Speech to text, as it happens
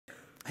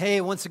Hey,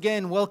 once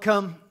again,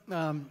 welcome.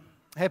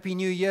 Happy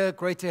New Year.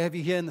 Great to have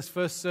you here in this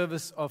first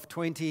service of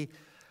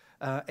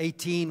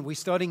 2018. We're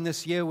starting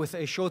this year with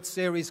a short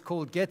series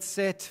called Get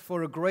Set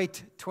for a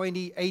Great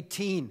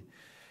 2018.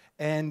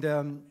 And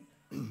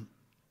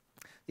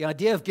the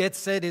idea of Get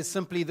Set is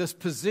simply this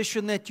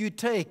position that you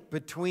take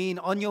between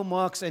on your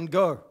marks and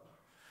go.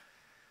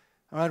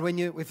 All right,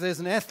 if there's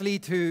an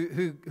athlete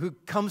who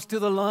comes to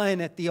the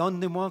line at the on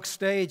the mark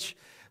stage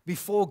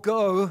before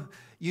go,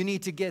 you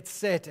need to get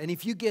set. And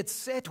if you get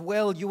set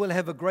well, you will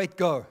have a great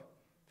go.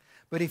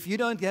 But if you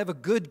don't have a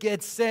good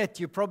get set,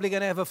 you're probably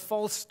going to have a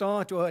false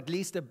start or at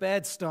least a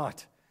bad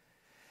start.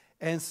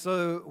 And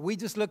so we're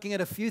just looking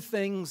at a few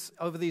things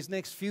over these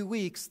next few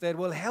weeks that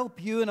will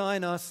help you and I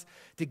and us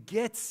to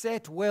get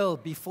set well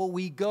before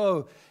we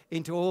go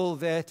into all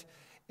that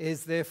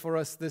is there for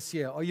us this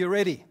year. Are you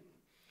ready?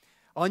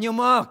 On your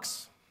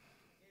marks.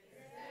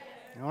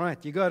 All right,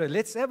 you got it.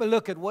 Let's have a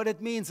look at what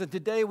it means. And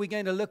today we're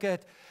going to look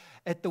at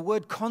the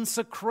word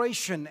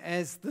consecration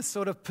as the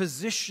sort of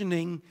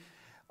positioning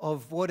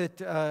of what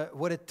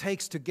it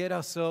takes to get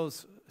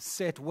ourselves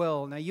set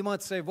well. Now, you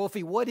might say,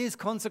 Wolfi, what is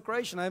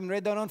consecration? I haven't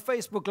read that on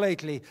Facebook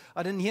lately.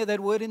 I didn't hear that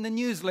word in the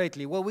news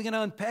lately. Well, we're going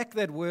to unpack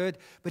that word.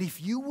 But if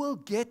you will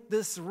get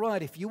this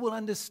right, if you will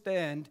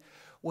understand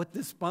what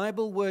this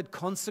Bible word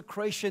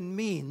consecration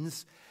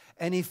means,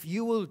 and if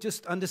you will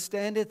just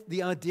understand it,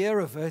 the idea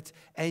of it,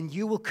 and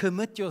you will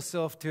commit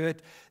yourself to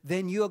it,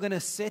 then you are going to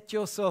set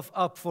yourself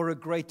up for a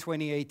great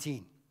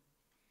 2018.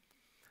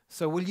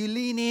 So will you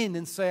lean in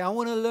and say, I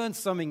want to learn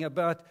something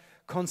about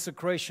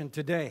consecration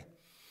today?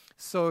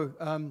 So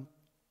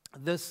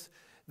this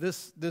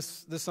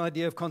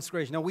idea of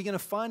consecration. Now we're going to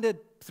find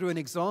it through an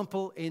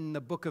example in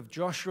the book of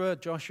Joshua.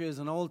 Joshua is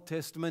an Old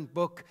Testament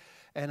book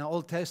and an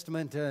Old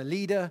Testament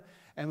leader.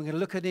 And we're going to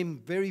look at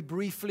him very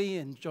briefly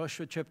in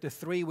Joshua chapter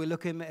 3. We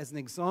look at him as an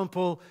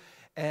example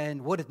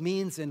and what it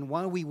means and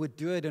why we would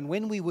do it and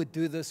when we would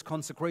do this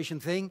consecration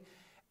thing.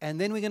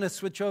 And then we're going to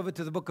switch over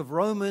to the book of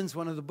Romans,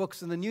 one of the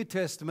books in the New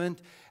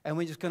Testament. And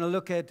we're just going to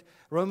look at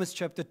Romans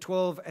chapter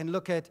 12 and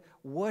look at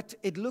what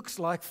it looks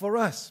like for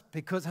us.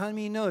 Because how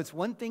many know it's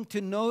one thing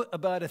to know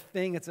about a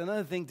thing. It's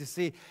another thing to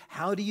see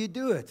how do you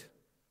do it,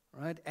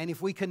 right? And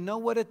if we can know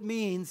what it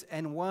means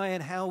and why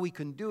and how we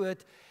can do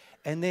it,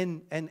 and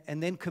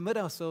then commit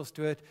ourselves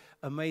to it,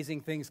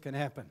 amazing things can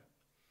happen.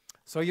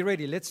 So are you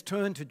ready? Let's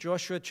turn to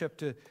Joshua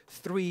chapter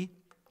 3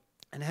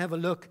 and have a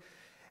look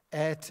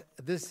at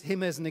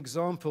him as an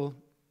example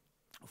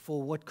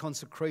for what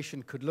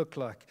consecration could look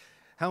like.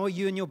 How are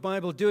you in your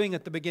Bible doing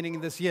at the beginning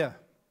of this year?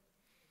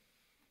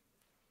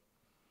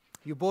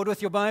 You bored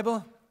with your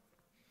Bible?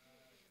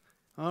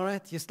 All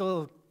right, you're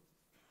still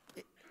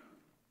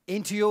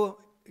into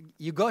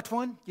you got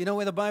one? You know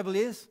where the Bible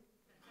is?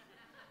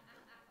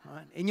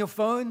 Right. In your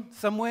phone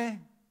somewhere,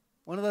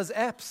 one of those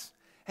apps.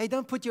 Hey,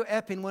 don't put your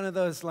app in one of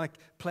those like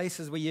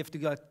places where you have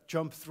to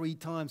jump 3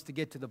 times to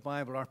get to the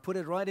Bible. Or put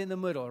it right in the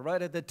middle,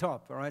 right at the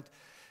top. All right,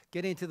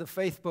 get into the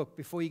Facebook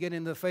before you get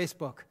into the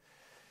Facebook.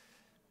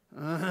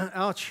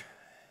 Ouch!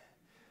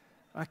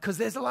 Because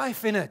there's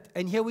life in it.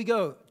 And here we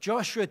go.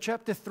 Joshua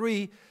chapter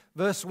 3,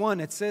 verse 1.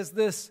 It says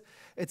this.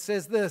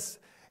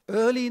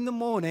 Early in the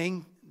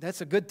morning.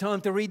 That's a good time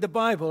to read the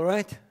Bible,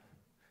 right?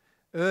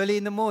 Early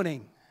in the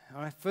morning.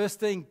 All right, first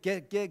thing,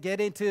 get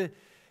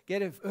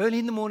it early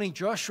in the morning.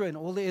 Joshua and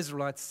all the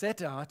Israelites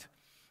set out,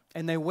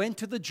 and they went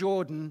to the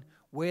Jordan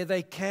where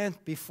they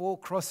camped before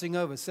crossing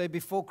over. Say,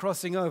 before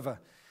crossing over.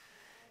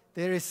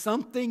 There is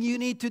something you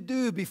need to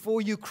do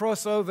before you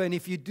cross over, and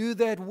if you do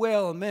that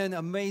well, man,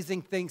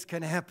 amazing things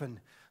can happen.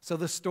 So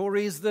the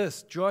story is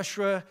this.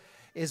 Joshua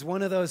is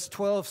one of those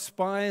 12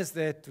 spies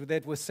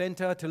that were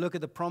sent out to look at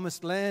the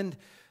promised land.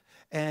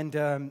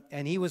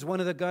 And he was one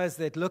of the guys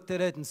that looked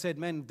at it and said,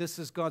 man, this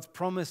is God's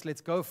promise.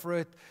 Let's go for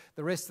it.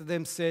 The rest of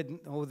them said,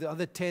 or the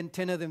other 10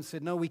 of them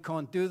said, no, we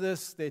can't do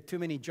this. There are too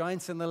many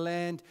giants in the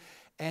land.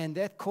 And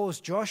that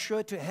caused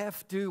Joshua to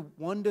have to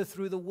wander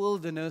through the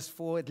wilderness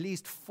for at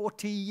least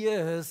 40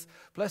 years,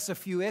 plus a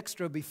few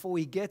extra before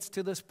he gets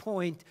to this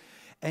point.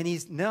 And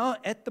he's now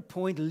at the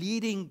point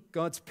leading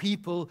God's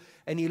people,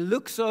 and he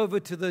looks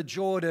over the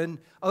Jordan.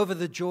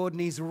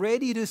 He's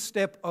ready to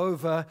step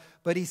over,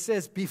 but he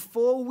says,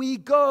 before we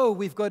go,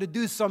 we've got to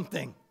do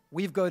something.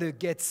 We've got to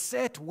get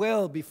set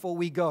well before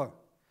we go.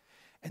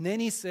 And then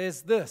he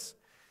says this.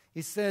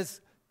 He says,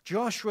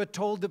 Joshua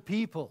told the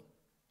people,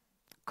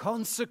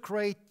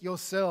 consecrate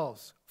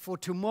yourselves, for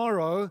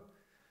tomorrow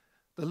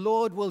the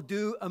Lord will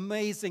do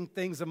amazing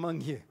things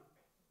among you.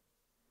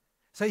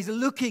 So he's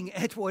looking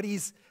at what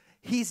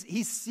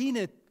He's seen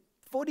it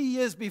 40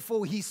 years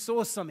before. He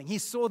saw something. He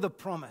saw the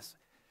promise.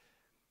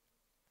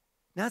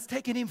 Now it's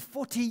taken him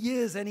 40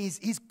 years and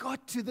he's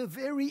got to the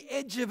very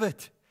edge of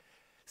it.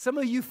 Some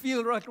of you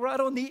feel right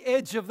on the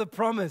edge of the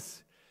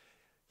promise.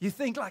 You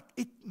think like,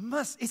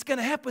 it's going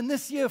to happen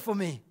this year for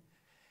me.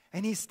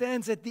 And he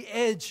stands at the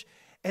edge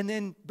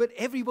but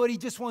everybody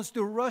just wants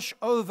to rush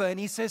over and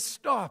he says,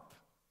 stop.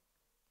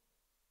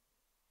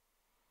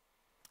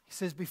 He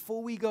says,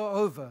 before we go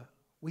over,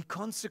 we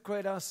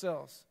consecrate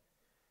ourselves.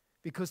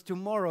 Because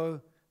tomorrow,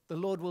 the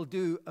Lord will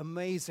do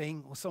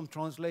amazing, or some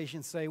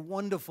translations say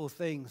wonderful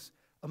things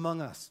among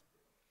us.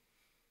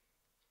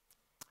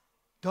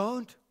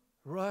 Don't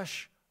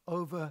rush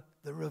over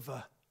the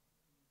river.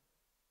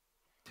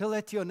 Tell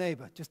that to your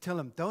neighbor. Just tell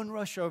him, don't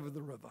rush over the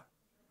river.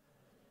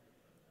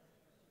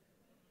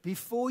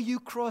 Before you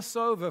cross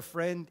over,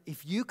 friend,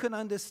 if you can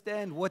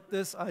understand what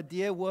this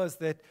idea was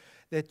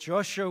that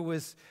Joshua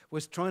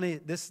was trying to,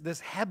 this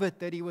habit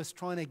that he was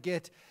trying to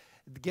get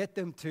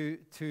them to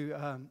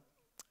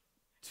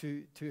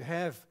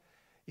have,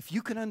 if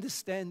you can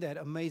understand that,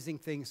 amazing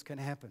things can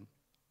happen.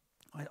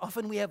 Right?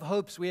 Often we have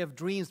hopes, we have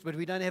dreams, but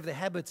we don't have the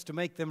habits to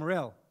make them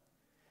real.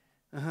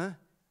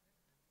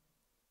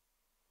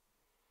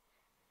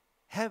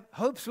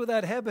 Hopes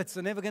without habits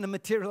are never going to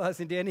materialize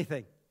into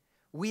anything.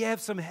 We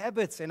have some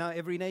habits in our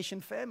Every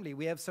Nation family.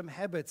 We have some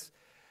habits.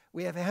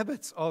 We have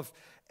habits of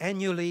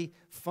annually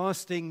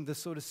fasting the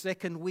sort of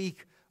second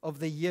week of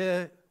the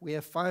year. We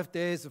have 5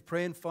 days of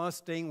prayer and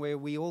fasting where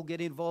we all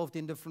get involved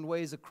in different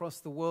ways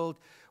across the world,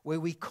 where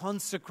we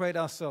consecrate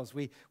ourselves.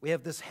 We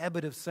have this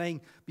habit of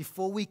saying,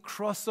 before we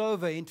cross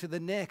over into the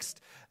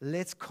next,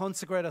 let's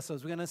consecrate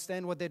ourselves. We're going to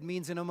understand what that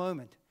means in a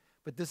moment.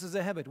 But this is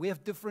a habit. We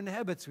have different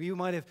habits. You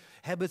might have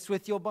habits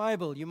with your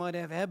Bible. You might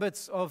have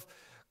habits of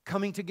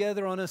coming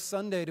together on a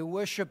Sunday to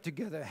worship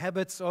together,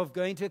 habits of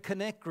going to a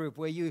connect group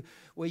where you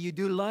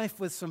do life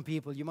with some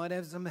people. You might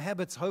have some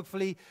habits,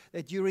 hopefully,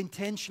 that you're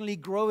intentionally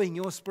growing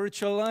your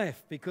spiritual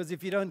life, because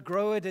if you don't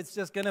grow it, it's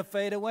just going to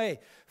fade away.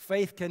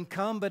 Faith can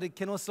come, but it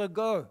can also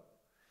go.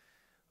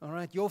 All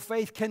right, your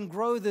faith can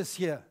grow this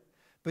year,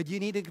 but you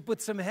need to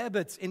put some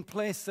habits in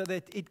place so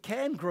that it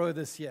can grow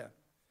this year.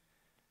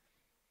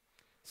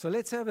 So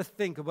let's have a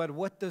think about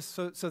what this,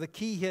 so the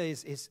key here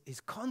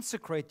is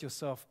consecrate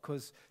yourself,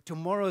 because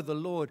tomorrow the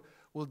Lord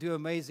will do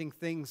amazing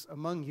things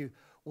among you.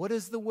 What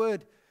does the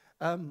word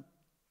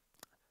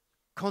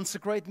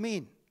consecrate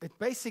mean? It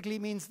basically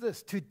means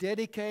this: to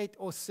dedicate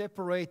or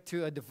separate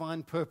to a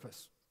divine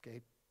purpose. Okay,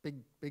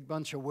 big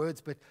bunch of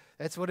words, but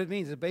that's what it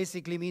means. It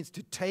basically means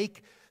to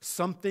take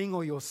something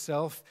or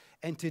yourself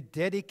and to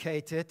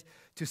dedicate it,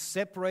 to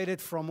separate it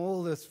from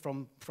all this,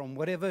 from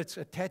whatever it's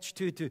attached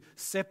to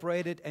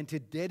separate it and to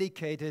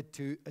dedicate it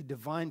to a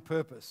divine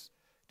purpose.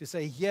 To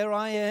say, here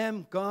I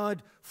am,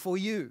 God, for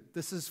you.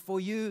 This is for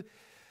you.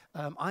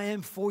 I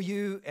am for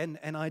you, and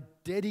I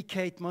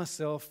dedicate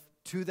myself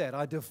to that.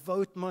 I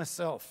devote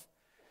myself.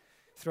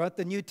 Throughout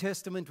the New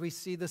Testament, we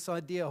see this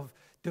idea of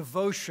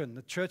devotion.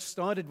 The church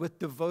started with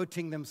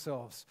devoting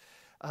themselves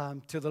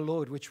to the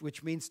Lord,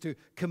 which means to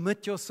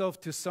commit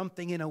yourself to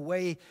something in a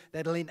way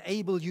that will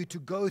enable you to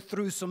go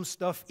through some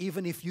stuff,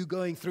 even if you're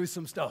going through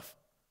some stuff.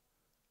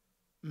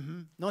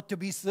 Not to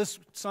be this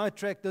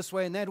sidetracked this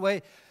way and that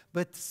way,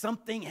 but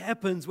something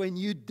happens when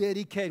you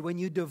dedicate, when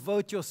you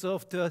devote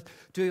yourself to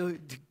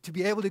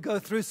be able to go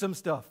through some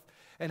stuff.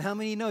 And how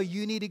many know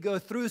you need to go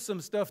through some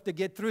stuff to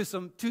get through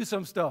to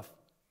some stuff?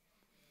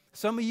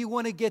 Some of you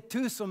want to get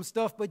to some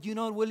stuff, but you're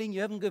not willing.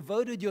 You haven't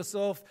devoted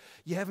yourself.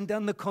 You haven't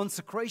done the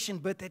consecration,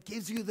 but that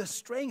gives you the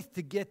strength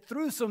to get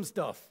through some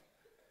stuff.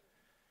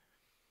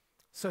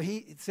 So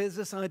it says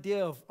this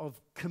idea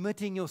of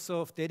committing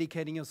yourself,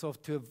 dedicating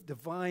yourself to a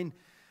divine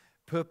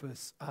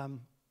purpose.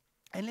 And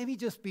let me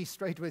just be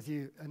straight with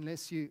you,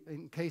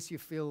 in case you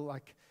feel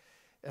like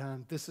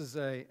this is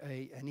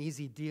an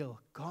easy deal.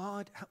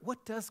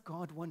 What does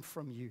God want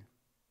from you?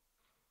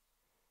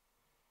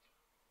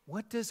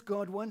 What does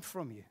God want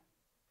from you?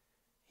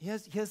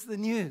 Here's the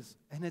news,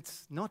 and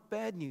it's not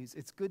bad news,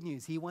 it's good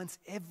news. He wants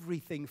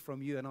everything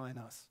from you and I and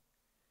us.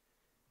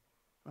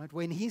 Right?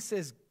 When he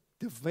says,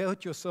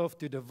 devote yourself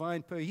to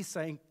divine purpose, he's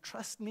saying,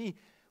 trust me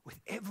with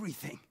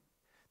everything.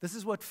 This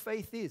is what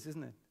faith is,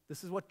 isn't it?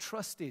 This is what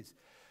trust is.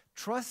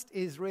 Trust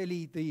is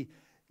really the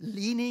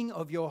leaning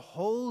of your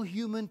whole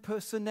human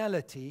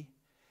personality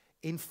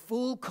in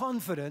full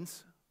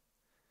confidence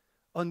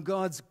on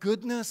God's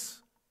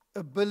goodness,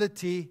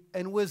 ability,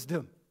 and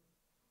wisdom.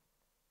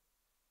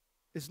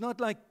 It's not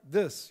like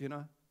this,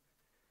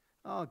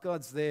 Oh,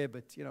 God's there,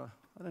 but,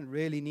 I don't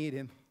really need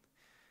him.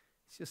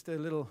 It's just a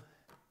little...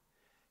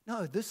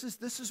 No, this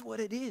is what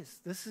it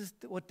is. This is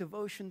what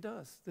devotion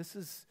does. This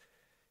is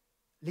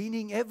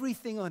leaning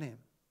everything on him.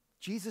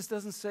 Jesus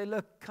doesn't say,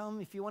 look,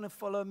 come, if you want to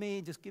follow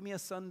me, just give me a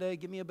Sunday,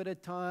 give me a bit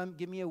of time,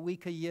 give me a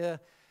week, a year.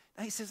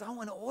 No, he says, I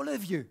want all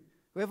of you.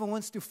 Whoever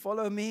wants to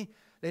follow me,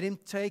 let him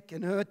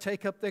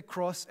take up their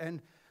cross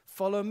and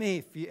follow me.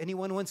 If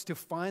anyone wants to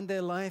find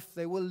their life,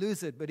 they will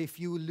lose it. But if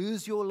you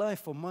lose your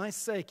life for my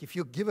sake, if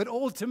you give it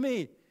all to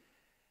me,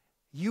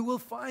 you will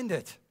find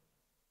it.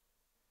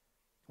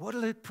 What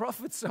will it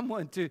profit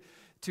someone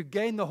to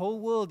gain the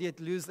whole world yet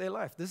lose their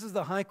life? This is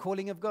the high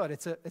calling of God.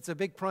 It's a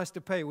big price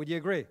to pay. Would you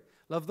agree?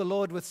 Love the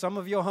Lord with some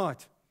of your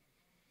heart.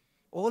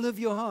 All of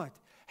your heart.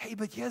 Hey,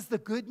 but here's the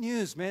good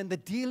news, man. The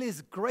deal is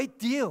a great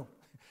deal.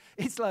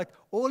 It's like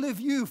all of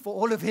you for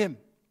all of him.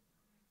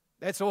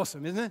 That's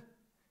awesome, isn't it?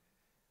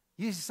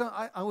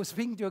 I was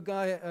speaking to a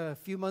guy a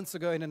few months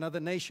ago in another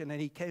nation,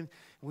 and he came, and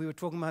we were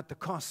talking about the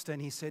cost,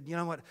 and he said, you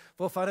know what,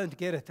 Wolf, I don't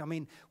get it. I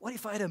mean, what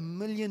if I had $1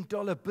 million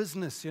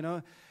business,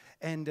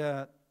 And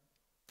God,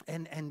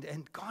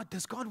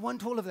 does God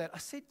want all of that? I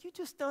said, you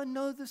just don't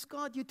know this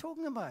God you're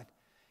talking about.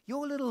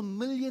 Your little $1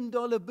 million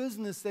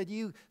business that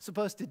you're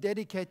supposed to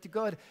dedicate to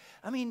God.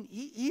 I mean,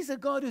 he's a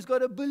God who's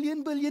got a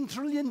billion,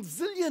 trillion,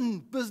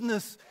 zillion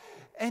business,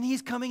 and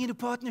he's coming into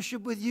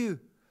partnership with you.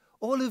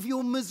 All of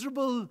your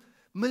miserable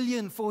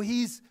million for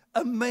his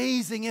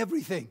amazing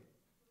everything.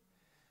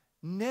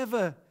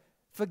 Never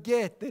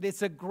forget that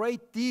it's a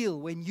great deal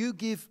when you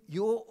give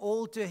your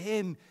all to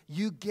him,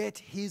 you get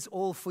his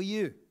all for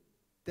you.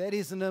 That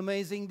is an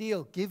amazing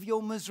deal. Give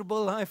your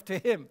miserable life to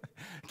him.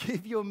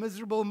 Give your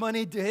miserable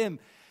money to him.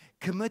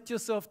 Commit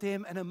yourself to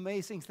him, and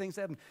amazing things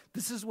happen.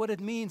 This is what it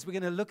means. We're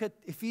going to look at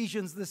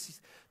Ephesians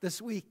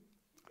this week.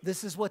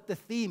 This is what the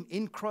theme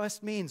in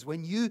Christ means.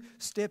 When you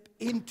step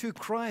into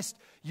Christ,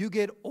 you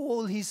get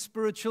all his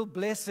spiritual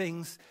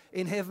blessings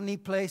in heavenly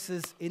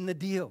places in the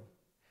deal.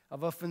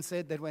 I've often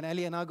said that when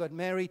Ali and I got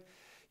married,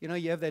 you know,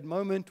 you have that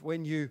moment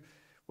when you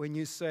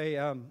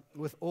say,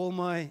 with all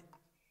my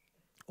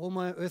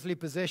earthly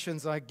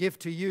possessions I give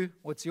to you,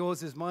 what's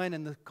yours is mine.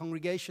 And the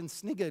congregation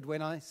sniggered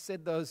when I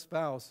said those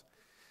vows,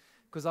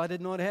 because I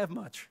did not have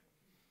much.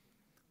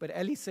 But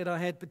Ali said I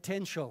had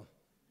potential.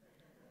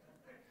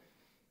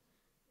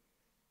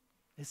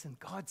 Listen,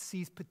 God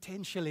sees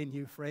potential in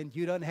you, friend.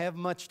 You don't have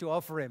much to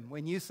offer him.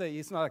 When you say,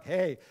 it's not like,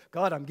 hey,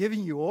 God, I'm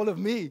giving you all of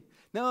me.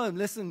 No,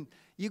 listen,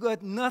 you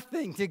got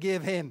nothing to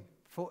give him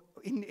for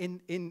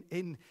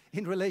in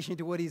relation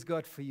to what he's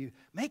got for you.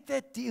 Make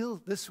that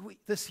deal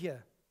this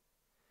year.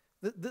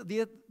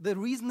 The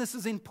reason this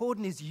is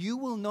important is you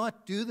will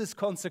not do this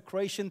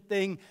consecration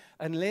thing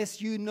unless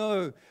you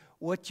know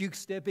what you're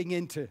stepping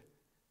into.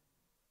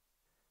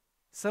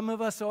 Some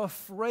of us are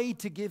afraid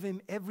to give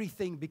him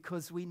everything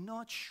because we're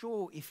not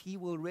sure if he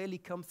will really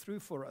come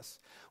through for us.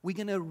 We're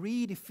going to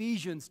read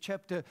Ephesians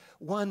chapter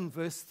 1,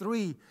 verse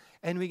 3,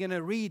 and we're going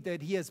to read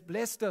that he has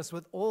blessed us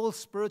with all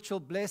spiritual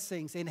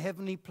blessings in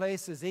heavenly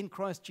places in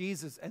Christ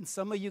Jesus. And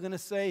some of you are going to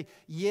say,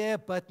 yeah,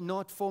 but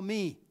not for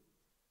me.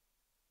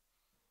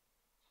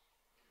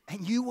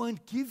 And you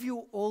won't give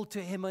your all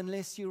to him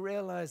unless you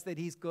realize that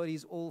he's got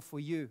his all for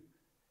you.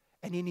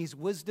 And in his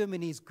wisdom,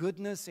 in his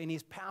goodness, in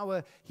his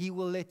power, he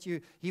will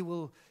he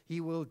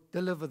will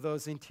deliver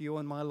those into you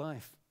in my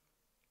life.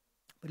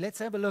 But let's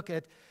have a look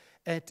at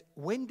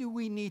when do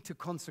we need to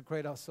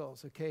consecrate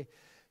ourselves, okay?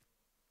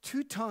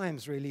 2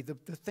 times, really. The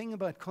thing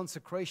about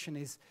consecration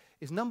is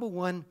number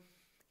one,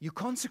 you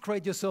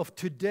consecrate yourself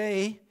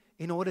today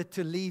in order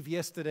to leave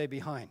yesterday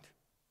behind.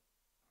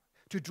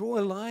 To draw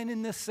a line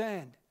in the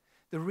sand.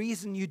 The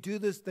reason you do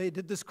this, they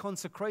did this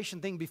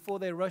consecration thing before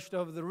they rushed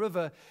over the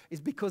river,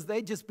 is because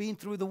they'd just been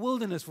through the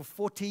wilderness for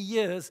 40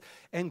 years.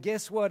 And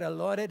guess what? A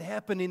lot had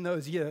happened in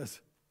those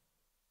years.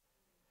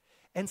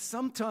 And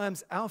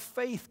sometimes our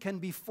faith can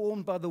be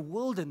formed by the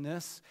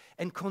wilderness,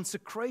 and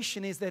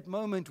consecration is that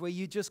moment where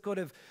you just got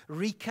to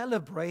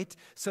recalibrate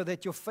so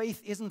that your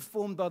faith isn't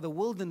formed by the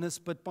wilderness,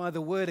 but by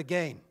the word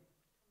again.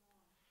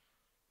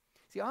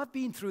 See, I've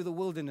been through the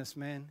wilderness,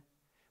 man.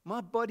 My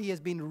body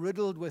has been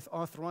riddled with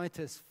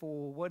arthritis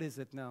for, what is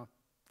it now?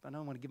 I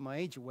don't want to give my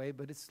age away,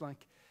 but it's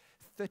like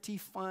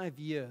 35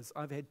 years.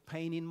 I've had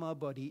pain in my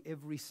body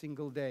every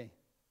single day.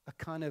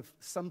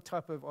 Some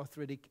type of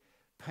arthritic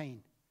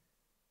pain.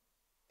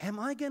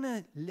 Am I going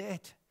to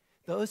let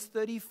those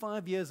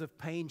 35 years of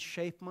pain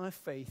shape my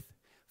faith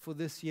for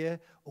this year?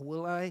 Or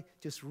will I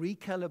just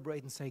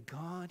recalibrate and say,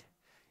 God,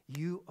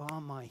 you are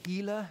my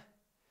healer.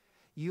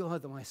 You are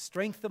my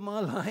strength of my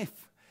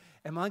life.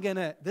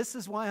 This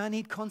is why I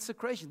need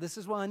consecration. This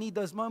is why I need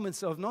those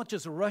moments of not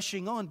just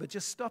rushing on, but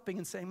just stopping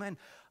and saying, man,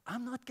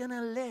 I'm not going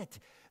to let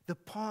the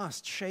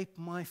past shape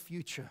my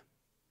future.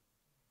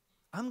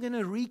 I'm going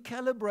to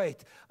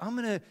recalibrate.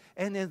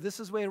 And this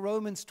is where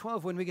Romans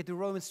 12, when we get to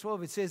Romans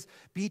 12, it says,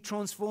 be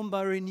transformed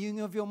by renewing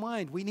of your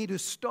mind. We need to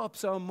stop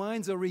so our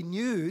minds are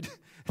renewed,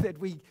 that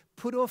we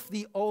put off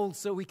the old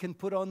so we can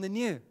put on the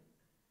new.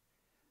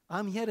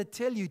 I'm here to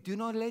tell you, do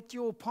not let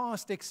your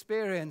past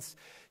experience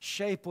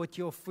shape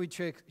your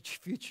future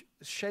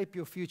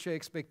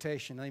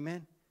expectation.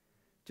 Amen?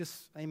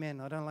 Just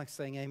amen. I don't like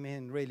saying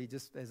amen really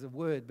just as a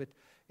word, but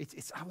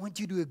I want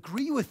you to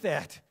agree with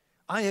that.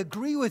 I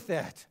agree with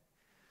that.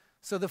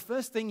 So the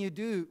first thing you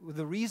do,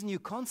 the reason you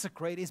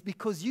consecrate is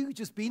because you've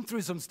just been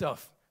through some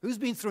stuff. Who's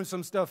been through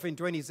some stuff in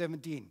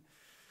 2017?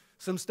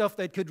 Some stuff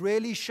that could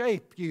really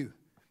shape you.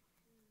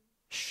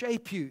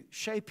 Shape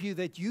you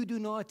that you do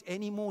not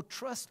anymore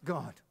trust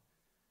God.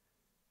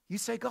 You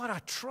say, God, I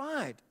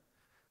tried.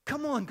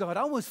 Come on, God,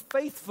 I was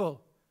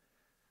faithful.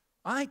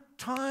 I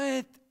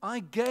tithed, I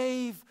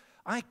gave,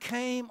 I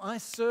came, I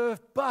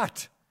served,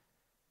 but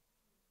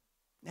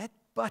that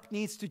but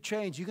needs to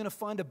change. You're going to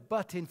find a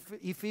but in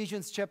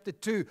Ephesians chapter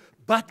 2.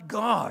 But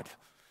God.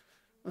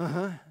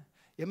 Yeah,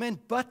 man,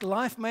 but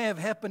life may have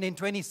happened in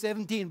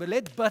 2017, but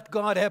let but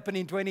God happen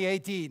in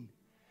 2018.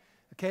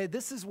 Okay,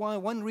 this is why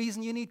one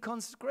reason you need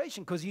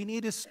consecration, because you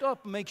need to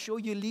stop and make sure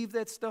you leave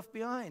that stuff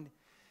behind.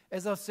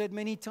 As I've said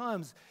many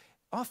times,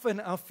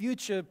 often our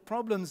future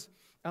problems,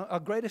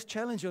 our greatest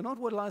challenge are not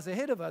what lies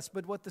ahead of us,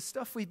 but what the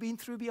stuff we've been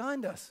through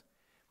behind us.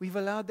 We've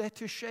allowed that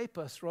to shape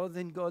us rather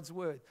than God's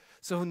word.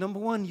 So number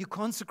one, you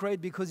consecrate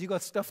because you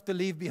got stuff to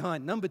leave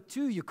behind. Number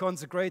two, you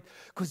consecrate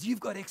because you've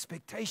got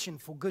expectation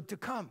for good to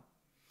come.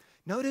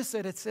 Notice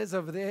that it says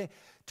over there,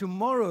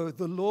 tomorrow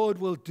the Lord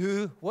will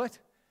do what?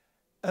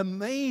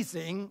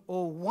 Amazing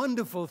or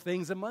wonderful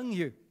things among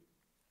you.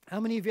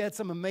 How many of you had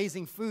some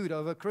amazing food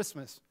over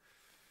Christmas?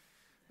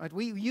 Right?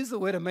 We use the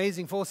word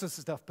amazing for all sorts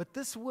of stuff, but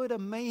this word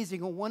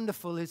amazing or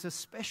wonderful is a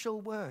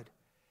special word.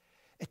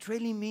 It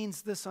really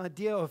means this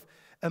idea of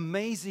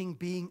amazing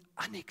being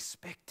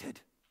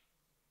unexpected.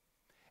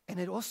 And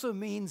it also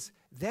means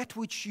that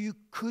which you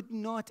could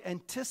not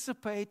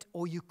anticipate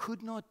or you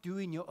could not do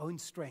in your own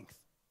strength.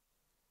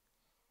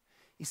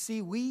 You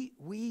see,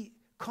 we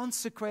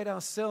consecrate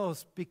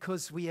ourselves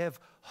because we have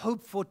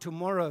hope for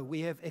tomorrow.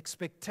 We have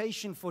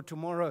expectation for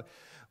tomorrow.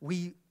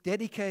 We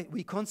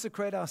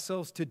consecrate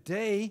ourselves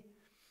today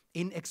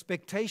in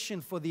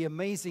expectation for the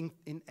amazing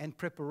and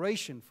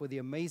preparation for the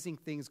amazing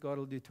things God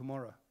will do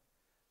tomorrow.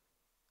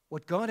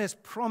 What God has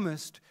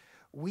promised,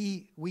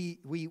 we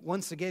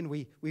once again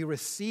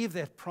receive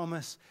that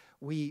promise,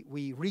 we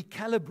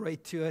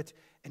recalibrate to it,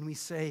 and we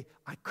say,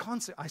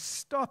 I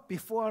stop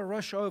before I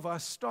rush over. I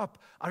stop.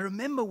 I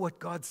remember what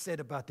God said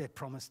about that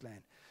promised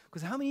land.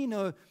 Because how many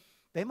know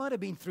they might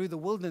have been through the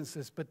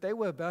wildernesses, but they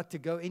were about to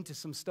go into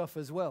some stuff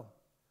as well.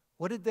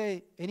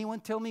 Anyone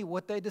tell me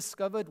what they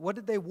discovered? What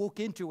did they walk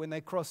into when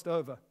they crossed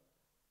over?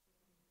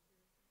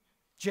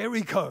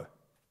 Jericho.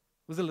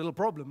 Was a little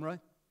problem, right?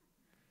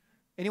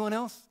 Anyone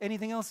else?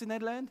 Anything else in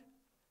that land?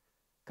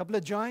 A couple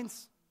of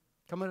giants?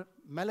 A couple of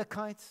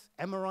Amalekites,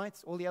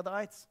 Amorites, all the other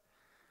ites?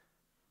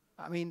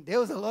 I mean, there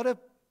was a lot of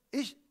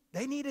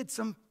they needed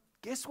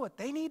guess what?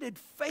 They needed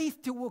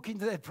faith to walk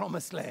into that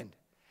promised land.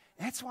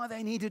 That's why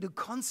they needed to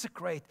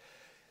consecrate,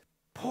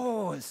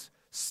 pause,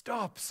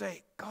 stop,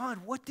 say, God,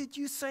 what did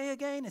you say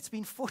again? It's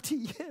been 40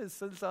 years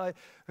since I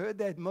heard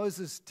that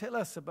Moses tell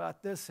us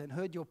about this and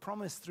heard your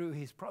promise through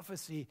his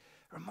prophecy.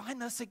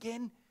 Remind us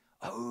again.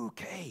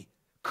 Okay,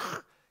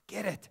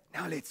 get it.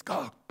 Now let's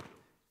go.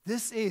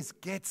 This is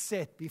get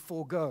set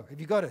before go. Have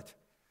you got it?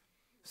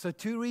 So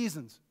 2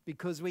 reasons.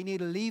 Because we need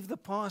to leave the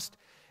past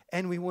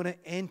and we want to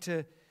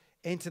enter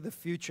the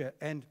future.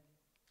 And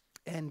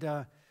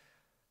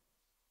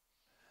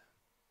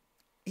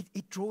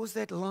it draws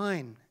that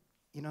line.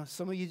 You know,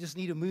 some of you just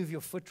need to move your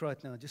foot right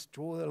now. Just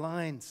draw a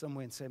line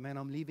somewhere and say, man,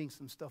 I'm leaving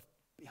some stuff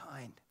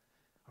behind.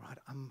 All right,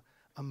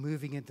 I'm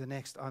moving into the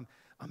next. I'm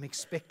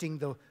expecting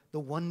the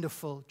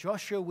wonderful.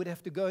 Joshua would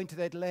have to go into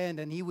that land,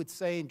 and he would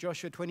say in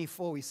Joshua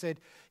 24, he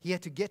said he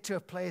had to get to a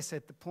place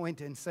at the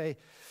point and say,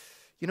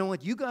 you know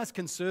what, you guys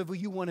can serve who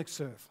you want to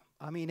serve.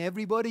 I mean,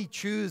 everybody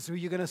choose who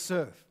you're going to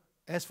serve.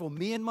 As for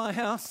me and my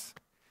house,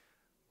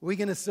 we're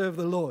going to serve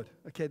the Lord.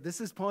 Okay,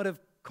 this is part of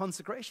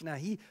consecration. Now,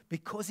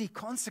 because he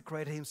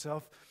consecrated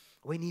himself,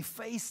 when he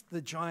faced the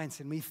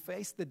giants and we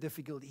faced the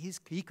difficulty,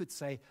 he could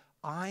say,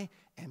 I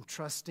am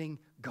trusting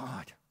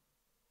God.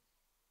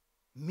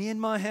 Me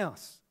and my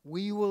house,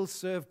 we will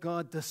serve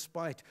God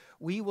despite.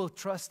 We will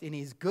trust in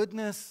his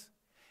goodness,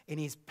 in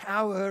his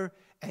power,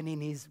 and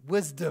in his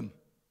wisdom.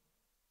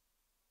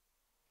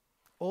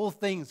 All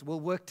things will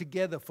work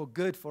together for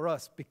good for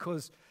us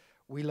because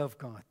we love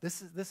God.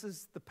 This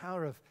is the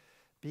power of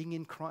being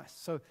in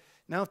Christ. So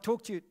now I've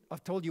told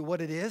you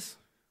what it is,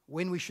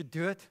 when we should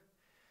do it.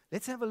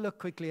 Let's have a look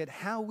quickly at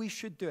how we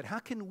should do it. How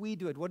can we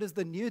do it? What does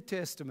the New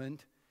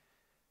Testament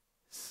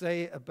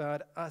say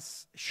about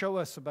us, show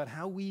us about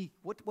how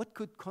what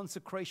could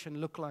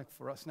consecration look like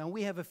for us? Now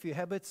we have a few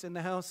habits in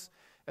the house.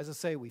 As I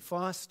say, we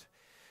fast,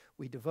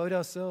 we devote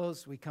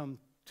ourselves, we come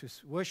to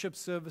worship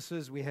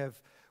services, we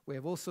have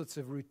all sorts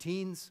of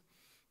routines.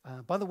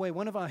 By the way,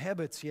 one of our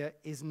habits here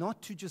is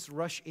not to just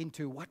rush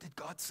into what did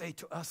God say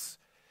to us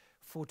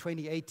for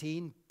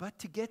 2018, but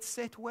to get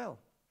set well.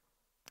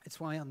 It's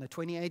why on the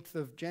 28th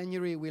of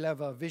January, we'll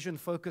have our Vision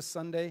Focus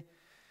Sunday.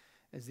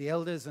 As the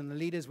elders and the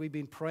leaders, we've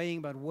been praying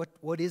about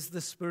what is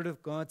the Spirit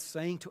of God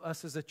saying to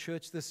us as a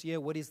church this year?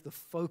 What is the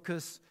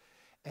focus?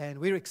 And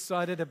we're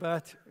excited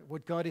about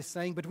what God is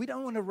saying, but we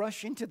don't want to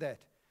rush into that.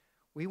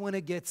 We want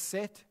to get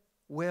set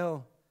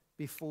well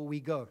before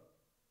we go.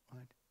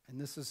 Right? And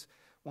this is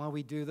why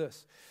we do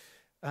this.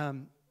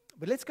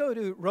 But let's go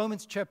to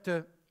Romans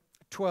chapter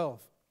 12.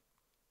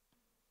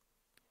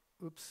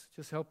 Oops,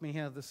 just help me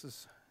here. This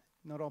is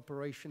not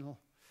operational.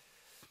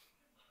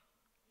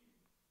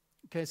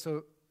 Okay,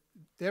 so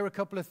there are a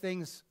couple of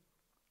things.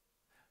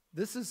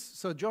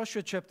 So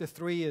Joshua chapter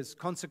 3 is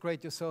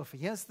consecrate yourself.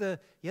 Here's the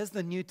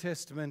New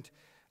Testament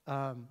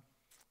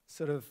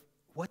sort of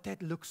what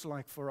that looks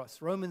like for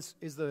us. Romans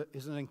is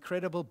an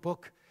incredible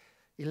book,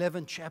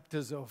 11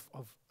 chapters of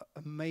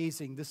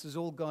amazing. This is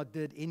all God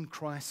did in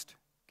Christ.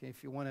 Okay,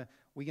 if you want to,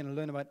 we're going to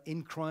learn about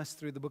in Christ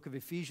through the book of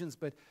Ephesians,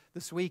 but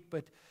this week.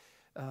 But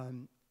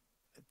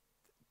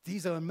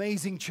these are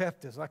amazing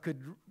chapters. I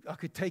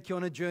could take you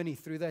on a journey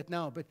through that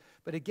now,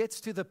 but it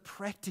gets to the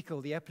practical,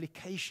 the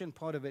application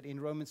part of it in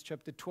Romans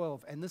chapter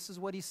 12. And this is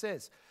what he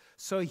says.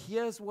 So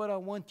here's what I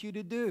want you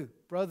to do,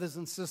 brothers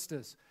and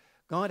sisters.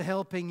 God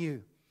helping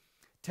you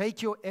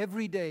Take your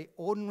everyday,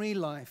 ordinary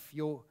life,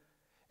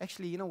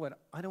 actually, you know what?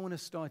 I don't want to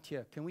start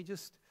here. Can we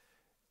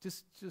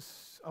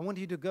I want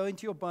you to go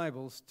into your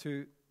Bibles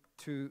to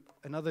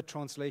another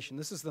translation.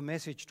 This is the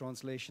Message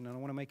translation, and I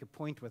want to make a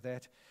point with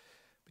that.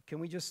 But can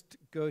we just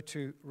go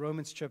to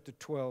Romans chapter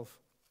 12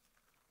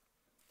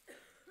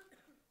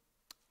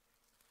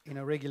 in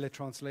a regular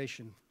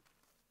translation?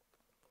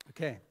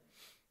 Okay,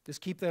 just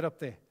keep that up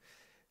there.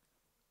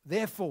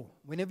 Therefore,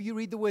 whenever you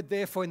read the word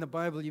therefore in the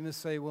Bible, you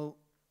must say, well,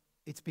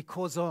 it's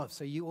because of.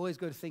 So you always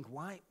go to think,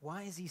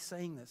 why is he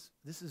saying this?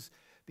 This is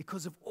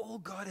because of all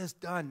God has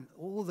done,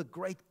 all the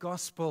great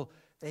gospel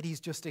that he's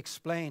just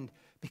explained.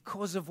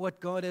 Because of what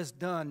God has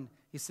done,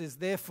 he says,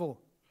 therefore,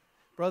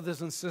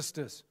 brothers and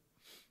sisters,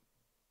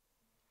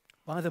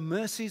 by the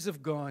mercies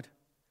of God,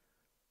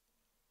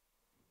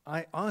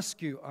 I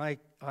ask you, I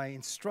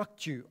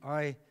instruct you,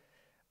 I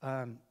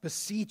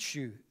beseech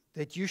you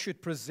that you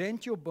should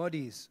present your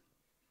bodies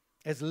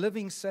as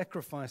living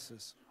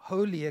sacrifices,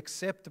 holy,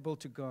 acceptable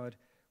to God,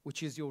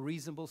 which is your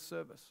reasonable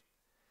service.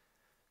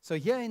 So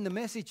here in the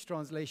Message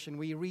translation,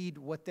 we read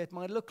what that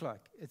might look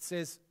like. It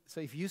says, so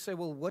if you say,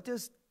 well, what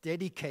does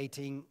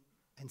dedicating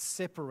and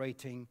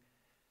separating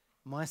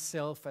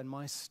myself and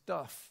my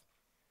stuff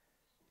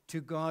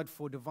to God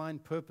for divine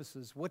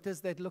purposes, what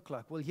does that look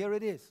like? Well, here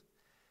it is.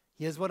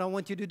 Here's what I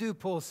want you to do,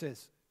 Paul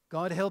says.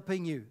 God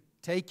helping you.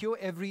 Take your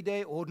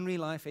everyday, ordinary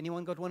life.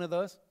 Anyone got one of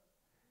those?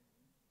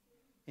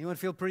 Anyone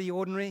feel pretty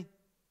ordinary?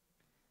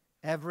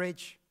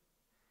 Average?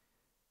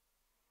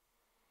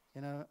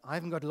 You know, I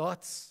haven't got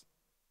lots.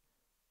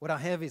 What I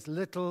have is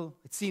little.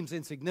 It seems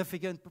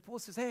insignificant. But Paul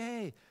says,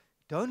 hey,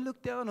 don't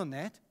look down on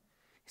that.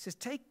 He says,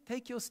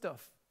 take your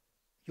stuff,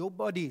 your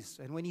bodies.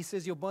 And when he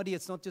says your body,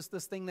 it's not just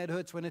this thing that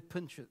hurts when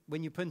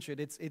you pinch it.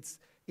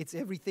 It's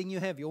everything you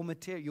have, your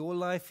material, your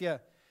life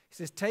here. He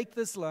says, take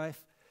this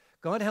life,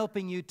 God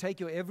helping you, take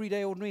your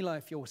everyday, ordinary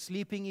life, your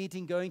sleeping,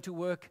 eating, going to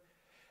work,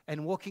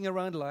 and walking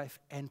around life,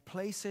 and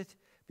place it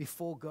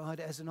before God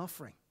as an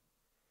offering.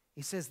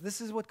 He says,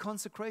 this is what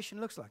consecration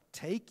looks like.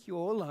 Take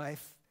your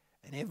life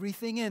and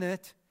everything in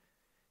it.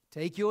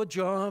 Take your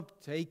job,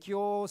 take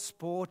your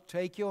sport,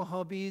 take your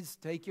hobbies,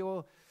 take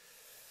your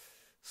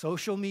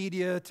social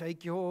media,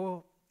 take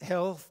your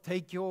health,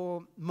 take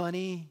your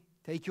money,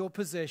 take your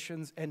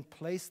possessions, and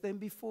place them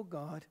before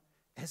God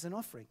as an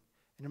offering.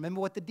 And remember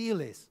what the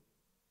deal is.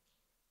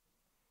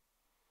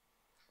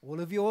 All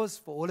of yours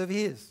for all of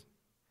his.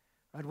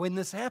 And when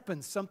this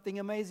happens, something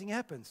amazing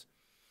happens.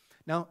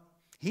 Now,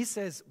 he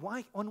says,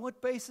 why? On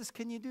what basis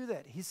can you do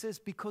that? He says,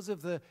 because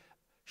of the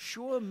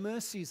sure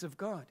mercies of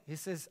God. He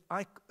says,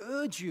 I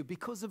urge you,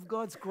 because of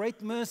God's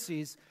great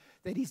mercies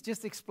that he's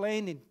just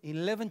explained in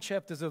 11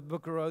 chapters of the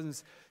book of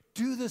Romans,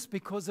 do this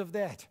because of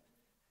that.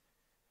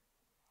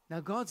 Now,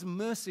 God's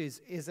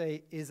mercies is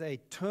a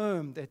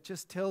term that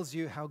just tells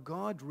you how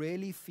God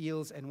really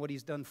feels and what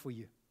he's done for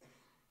you.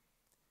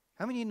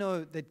 How many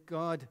know that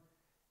God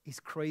is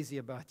crazy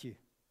about you?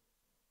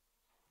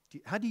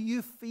 How do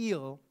you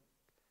feel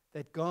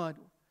that God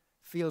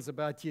feels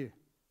about you?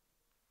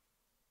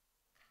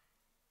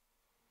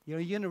 You know,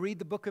 you're going to read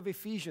the book of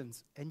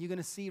Ephesians, and you're going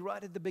to see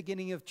right at the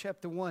beginning of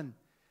chapter 1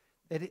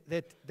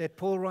 that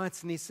Paul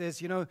writes, and he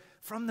says, you know,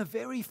 from the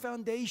very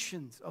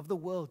foundations of the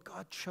world,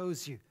 God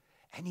chose you,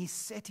 and he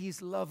set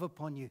his love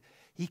upon you.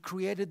 He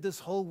created this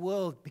whole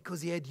world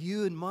because he had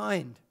you in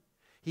mind.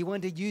 He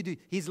wanted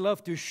his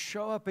love to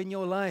show up in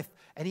your life,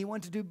 and he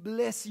wanted to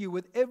bless you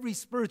with every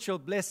spiritual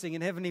blessing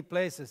in heavenly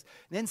places.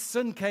 And then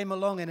sin came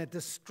along, and it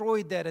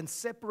destroyed that and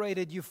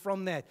separated you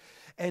from that.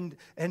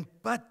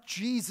 But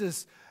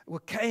Jesus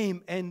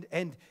came,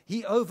 and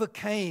he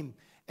overcame.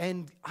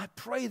 And I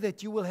pray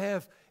that your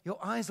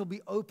eyes will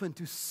be open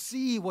to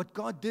see what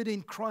God did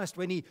in Christ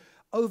when he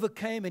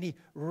overcame and he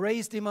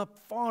raised him up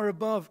far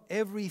above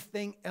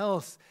everything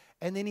else.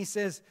 And then he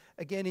says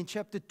again in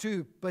chapter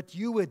 2, but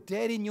you were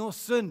dead in your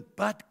sin,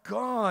 but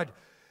God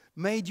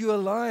made you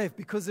alive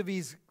because of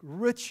his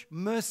rich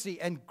mercy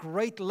and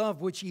great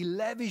love, which he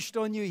lavished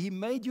on you. He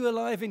made you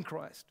alive in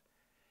Christ.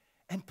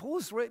 And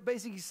Paul's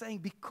basically saying,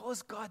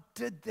 because God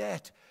did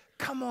that,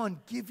 come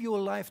on, give your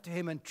life to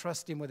him and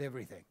trust him with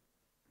everything.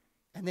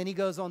 And then he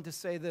goes on to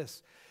say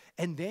this,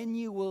 and then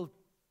you will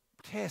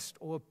test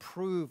or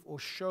prove or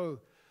show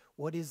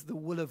what is the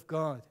will of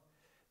God,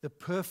 the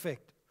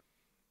perfect,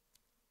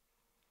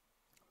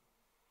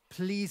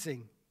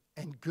 pleasing,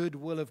 and good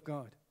will of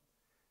God.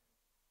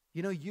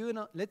 You know, you and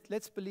I,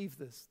 let's believe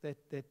this,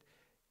 that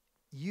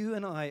you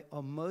and I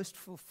are most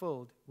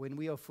fulfilled when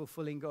we are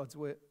fulfilling God's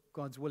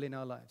will in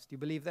our lives. Do you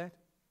believe that?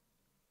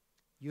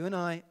 You and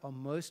I are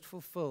most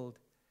fulfilled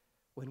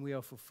when we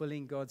are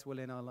fulfilling God's will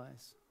in our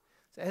lives.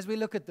 So as we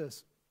look at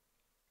this,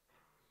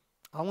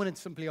 I want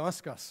to simply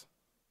ask us,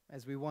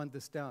 as we wind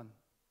this down,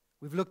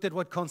 we've looked at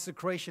what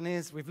consecration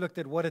is, we've looked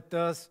at what it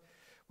does,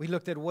 we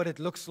looked at what it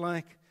looks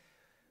like,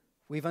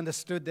 we've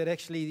understood that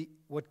actually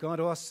what God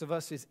asks of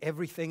us is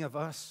everything of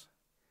us,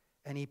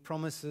 and he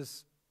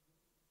promises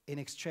in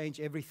exchange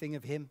everything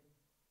of him.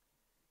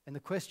 And the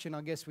question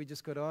I guess we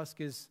just got to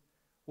ask is,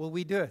 will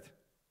we do it?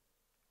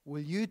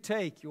 Will you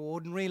take your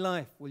ordinary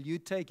life? Will you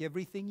take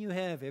everything you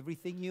have,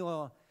 everything you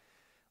are,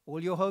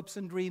 all your hopes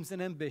and dreams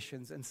and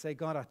ambitions, and say,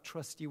 God, I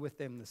trust you with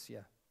them this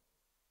year?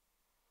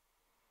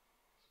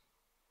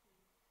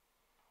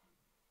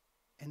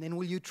 And then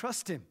will you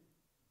trust him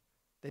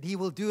that he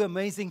will do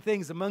amazing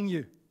things among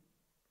you?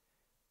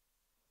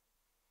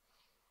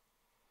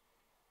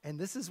 And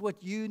this is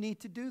what you need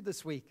to do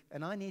this week,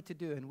 and I need to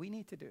do, and we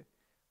need to do.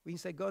 We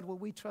say, God, will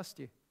we trust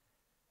you?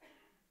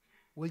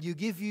 Will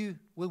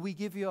we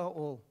give you our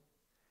all?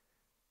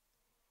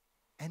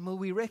 And will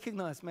we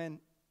recognize, man,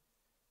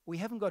 we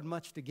haven't got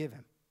much to give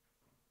him.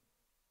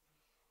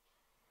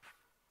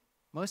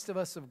 Most of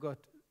us have got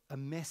a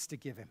mess to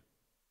give him.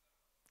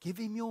 Give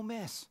him your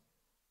mess.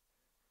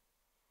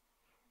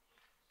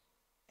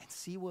 And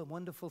see what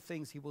wonderful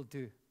things he will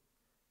do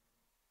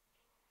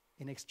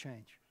in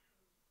exchange.